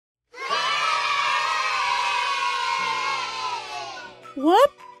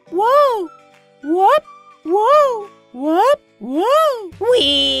Whoop! Whoa! Whoop! Whoa! Whoop! Whoa!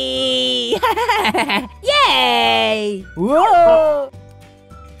 Whee! Yay! Whoa!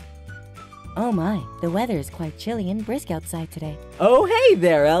 Oh my, the weather is quite chilly and brisk outside today. Oh, hey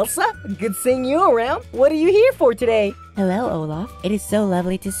there, Elsa. Good seeing you around. What are you here for today? Hello, Olaf. It is so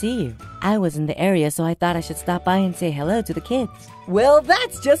lovely to see you. I was in the area, so I thought I should stop by and say hello to the kids. Well,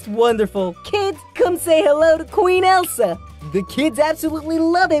 that's just wonderful. Kids, come say hello to Queen Elsa. The kids absolutely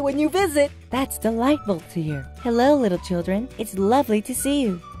love it when you visit. That's delightful to hear. Hello, little children. It's lovely to see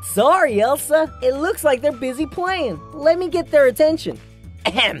you. Sorry, Elsa. It looks like they're busy playing. Let me get their attention.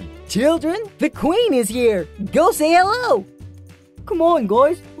 Ahem. Children, the Queen is here. Go say hello. Come on,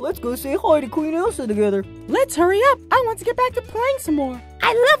 guys. Let's go say hi to Queen Elsa together. Let's hurry up. I want to get back to playing some more.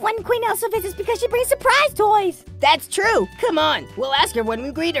 I love when Queen Elsa visits because she brings surprise toys. That's true. Come on. We'll ask her when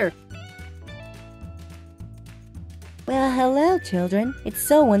we greet her. Well, hello, children. It's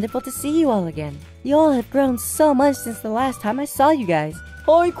so wonderful to see you all again. You all have grown so much since the last time I saw you guys.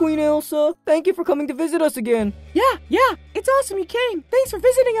 Hi, Queen Elsa. Thank you for coming to visit us again. Yeah. It's awesome you came. Thanks for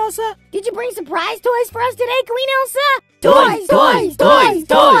visiting, Elsa. Did you bring surprise toys for us today, Queen Elsa? Toys!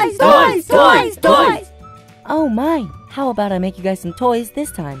 Oh my, how about I make you guys some toys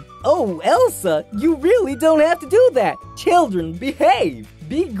this time? Oh, Elsa, you really don't have to do that. Children, behave.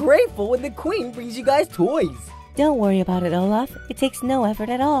 Be grateful when the Queen brings you guys toys. Don't worry about it, Olaf. It takes no effort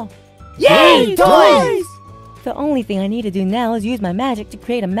at all. Yay, toys! The only thing I need to do now is use my magic to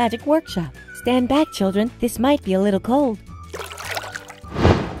create a magic workshop. Stand back, children. This might be a little cold.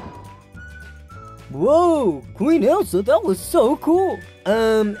 Whoa, Queen Elsa, that was so cool.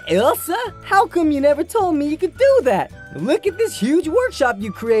 Elsa, how come you never told me you could do that? Look at this huge workshop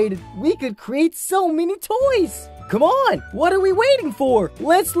you created. We could create so many toys. Come on, what are we waiting for?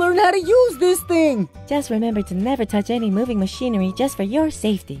 Let's learn how to use this thing. Just remember to never touch any moving machinery just for your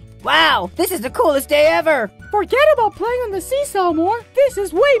safety. Wow, this is the coolest day ever! Forget about playing on the seesaw more. This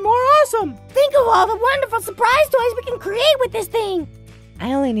is way more awesome. Think of all the wonderful surprise toys we can create with this thing.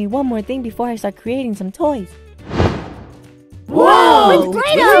 I only need one more thing before I start creating some toys. Whoa! With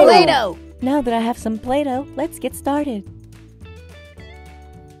Play-Doh! Play-Doh! Now that I have some Play-Doh, let's get started.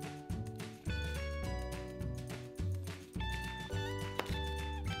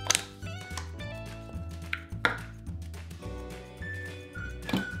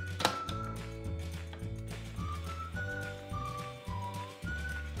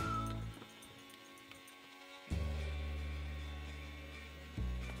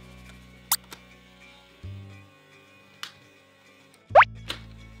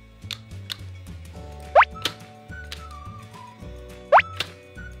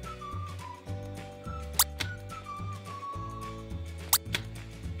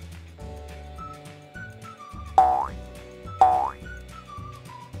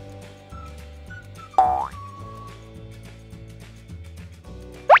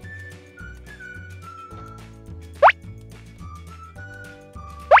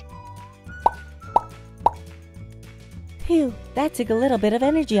 Phew, that took a little bit of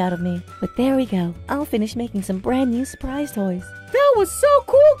energy out of me. But there we go. I'll finish making some brand new surprise toys. That was so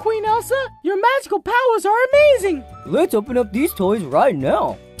cool, Queen Elsa. Your magical powers are amazing. Let's open up these toys right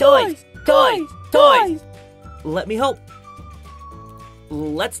now. Toys! Let me help.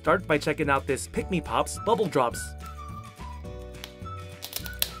 Let's start by checking out this Pick Me Pops Bubble Drops.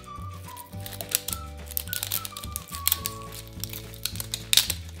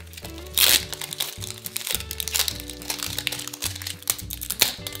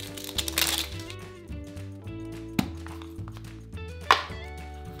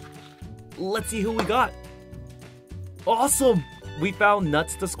 Let's see who we got. Awesome! We found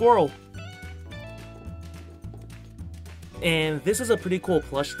Nuts the Squirrel. And this is a pretty cool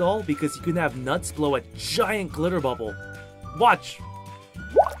plush doll because you can have Nuts blow a giant glitter bubble. Watch!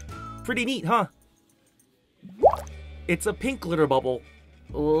 Pretty neat, huh? It's a pink glitter bubble.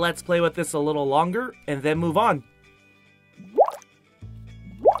 Let's play with this a little longer and then move on.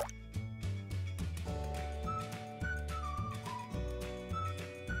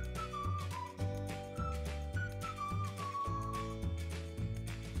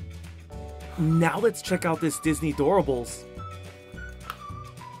 Now let's check out this Disney Doorables.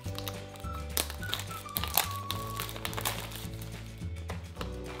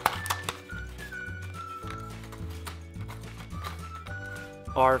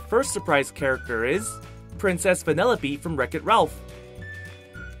 Our first surprise character is Princess Vanellope from Wreck-It Ralph.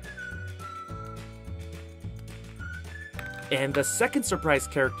 And the second surprise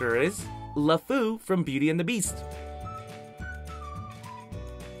character is LeFou from Beauty and the Beast.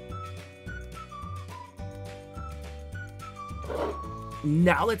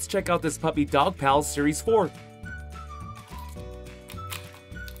 Now let's check out this Puppy Dog Pals Series 4.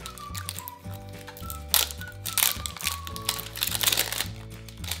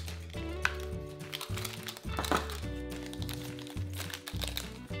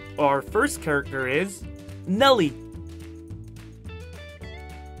 Our first character is Nelly.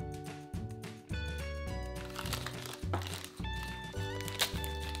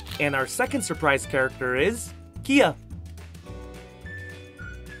 And our second surprise character is Kia.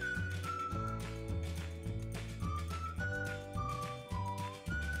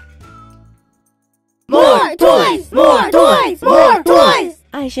 More toys! More toys! More toys!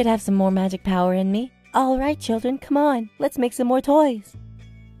 I should have some more magic power in me. All right, children, come on. Let's make some more toys.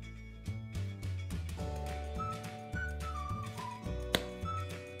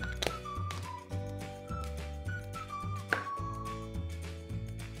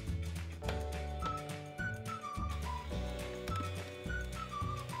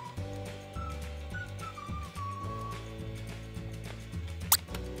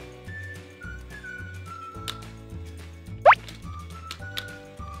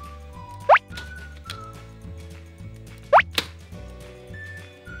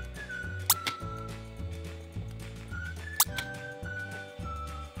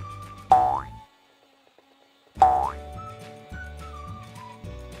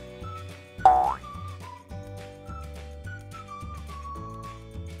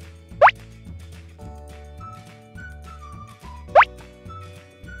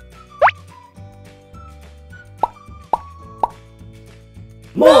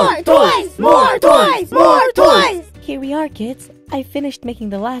 More toys! More toys! More toys! Here we are, kids. I finished making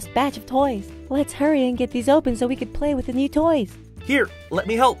the last batch of toys. Let's hurry and get these open so we can play with the new toys. Here, let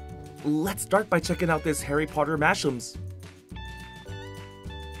me help. Let's start by checking out this Harry Potter Mash'ems.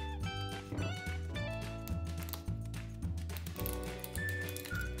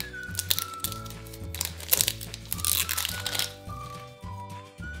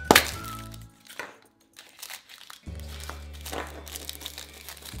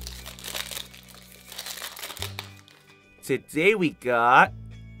 Today we got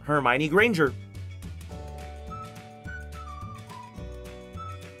Hermione Granger.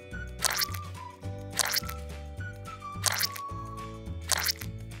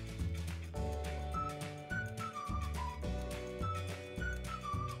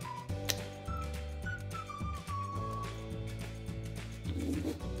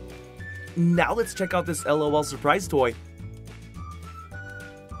 Now let's check out this LOL surprise toy.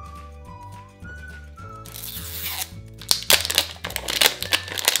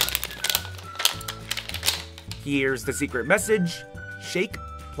 Here's the secret message, shake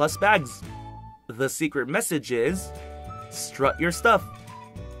plus bags. The secret message is, strut your stuff.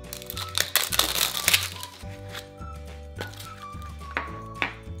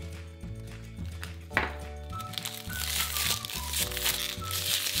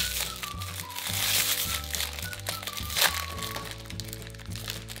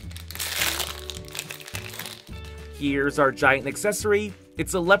 Here's our giant accessory.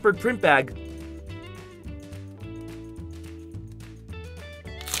 It's a leopard print bag.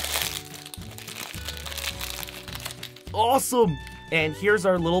 Awesome! And here's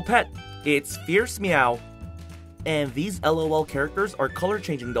our little pet. It's Fierce Meow. And these LOL characters are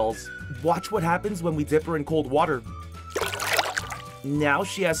color-changing dolls. Watch what happens when we dip her in cold water. Now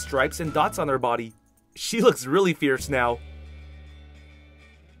she has stripes and dots on her body. She looks really fierce now.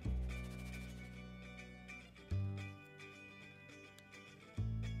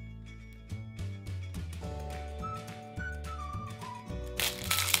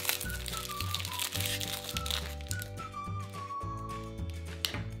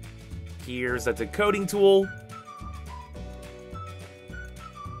 Here's a decoding tool.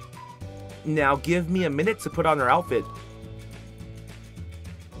 Now give me a minute to put on her outfit.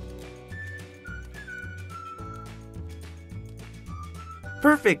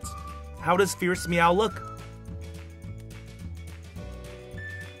 Perfect! How does Fierce Meow look?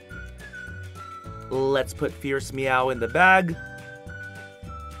 Let's put Fierce Meow in the bag.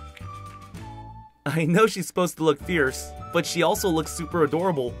 I know she's supposed to look fierce, but she also looks super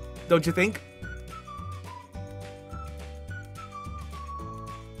adorable. Don't you think?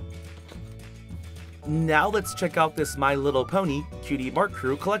 Now let's check out this My Little Pony Cutie Mark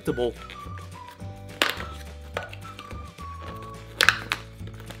Crew collectible.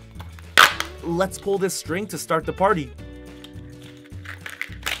 Let's pull this string to start the party.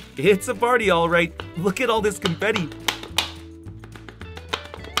 It's a party, all right. Look at all this confetti.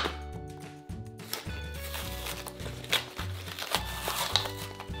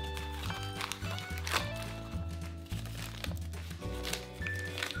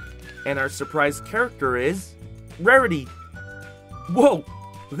 And our surprise character is Rarity. Whoa,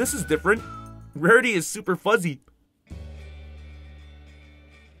 this is different. Rarity is super fuzzy.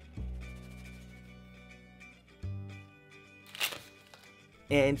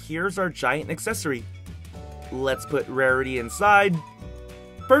 And here's our giant accessory. Let's put Rarity inside.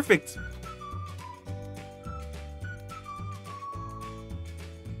 Perfect!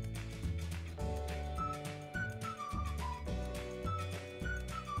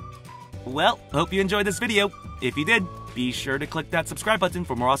 Well, hope you enjoyed this video. If you did, be sure to click that subscribe button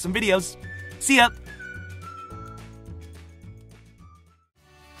for more awesome videos. See ya!